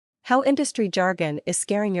How industry jargon is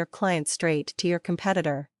scaring your clients straight to your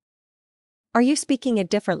competitor. Are you speaking a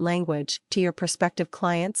different language to your prospective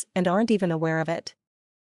clients and aren't even aware of it?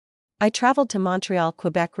 I traveled to Montreal,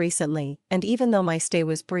 Quebec recently, and even though my stay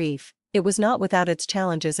was brief, it was not without its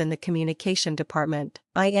challenges in the communication department.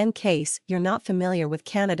 In case you're not familiar with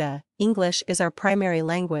Canada, English is our primary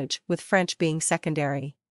language, with French being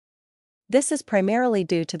secondary. This is primarily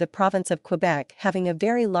due to the province of Quebec having a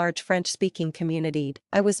very large French-speaking community.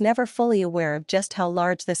 I was never fully aware of just how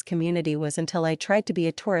large this community was until I tried to be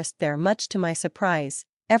a tourist there. Much to my surprise,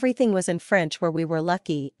 everything was in French where we were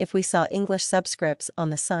lucky if we saw English subscripts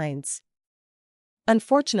on the signs.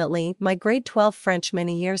 Unfortunately, my grade 12 French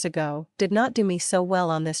many years ago did not do me so well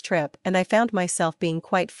on this trip, and I found myself being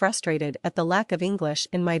quite frustrated at the lack of English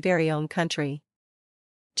in my very own country.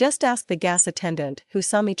 Just ask the gas attendant who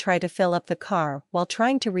saw me try to fill up the car while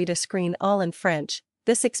trying to read a screen all in French.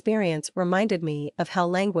 This experience reminded me of how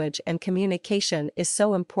language and communication is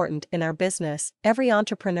so important in our business. Every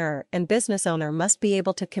entrepreneur and business owner must be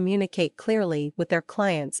able to communicate clearly with their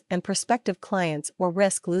clients and prospective clients or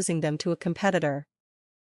risk losing them to a competitor.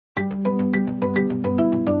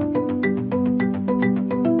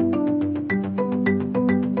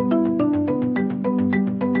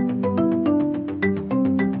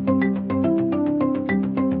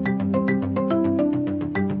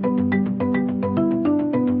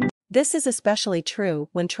 This is especially true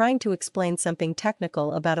when trying to explain something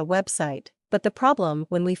technical about a website, but the problem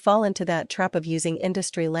when we fall into that trap of using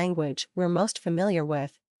industry language we're most familiar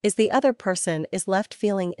with is the other person is left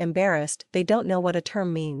feeling embarrassed. They don't know what a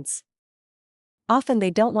term means. Often they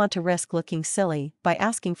don't want to risk looking silly by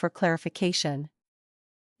asking for clarification.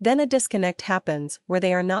 Then a disconnect happens where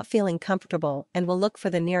they are not feeling comfortable and will look for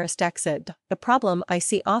the nearest exit. The problem I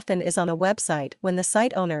see often is on a website when the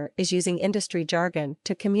site owner is using industry jargon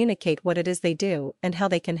to communicate what it is they do and how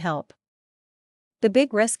they can help. The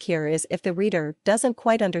big risk here is if the reader doesn't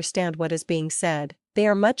quite understand what is being said, they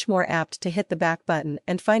are much more apt to hit the back button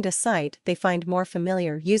and find a site they find more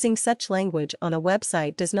familiar. Using such language on a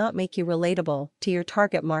website does not make you relatable to your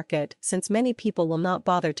target market, since many people will not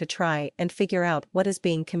bother to try and figure out what is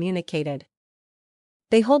being communicated.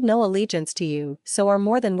 They hold no allegiance to you, so are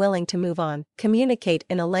more than willing to move on. Communicate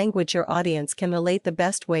in a language your audience can relate. The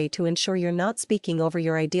best way to ensure you're not speaking over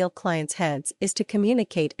your ideal clients' heads is to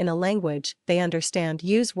communicate in a language they understand.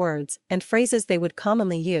 Use words and phrases they would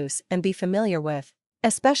commonly use and be familiar with,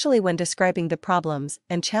 especially when describing the problems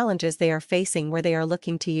and challenges they are facing where they are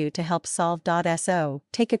looking to you to help solve. So,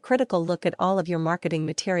 take a critical look at all of your marketing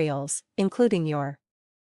materials, including your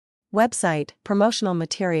website, promotional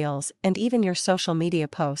materials, and even your social media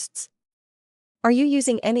posts. Are you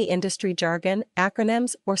using any industry jargon,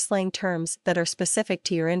 acronyms, or slang terms that are specific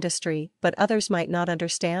to your industry but others might not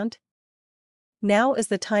understand? Now is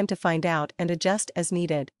the time to find out and adjust as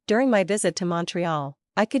needed. During my visit to Montreal,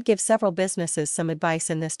 I could give several businesses some advice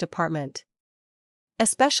in this department.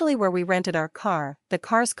 Especially where we rented our car, the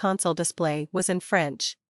car's console display was in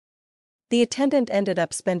French. The attendant ended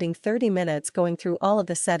up spending 30 minutes going through all of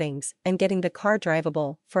the settings and getting the car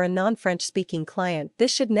drivable for a non-French speaking client.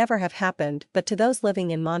 This should never have happened, but to those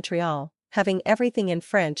living in Montreal, having everything in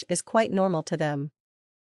French is quite normal to them.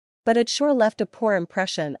 But it sure left a poor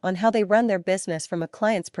impression on how they run their business from a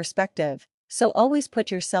client's perspective. So always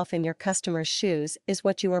put yourself in your customer's shoes. Is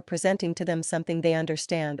what you are presenting to them something they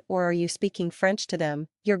understand, or are you speaking French to them?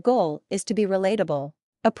 Your goal is to be relatable,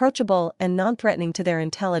 approachable, and non-threatening to their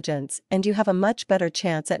intelligence, and you have a much better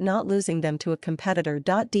chance at not losing them to a competitor.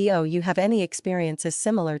 Do you have any experiences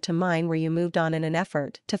similar to mine where you moved on in an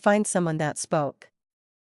effort to find someone that spoke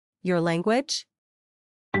your language?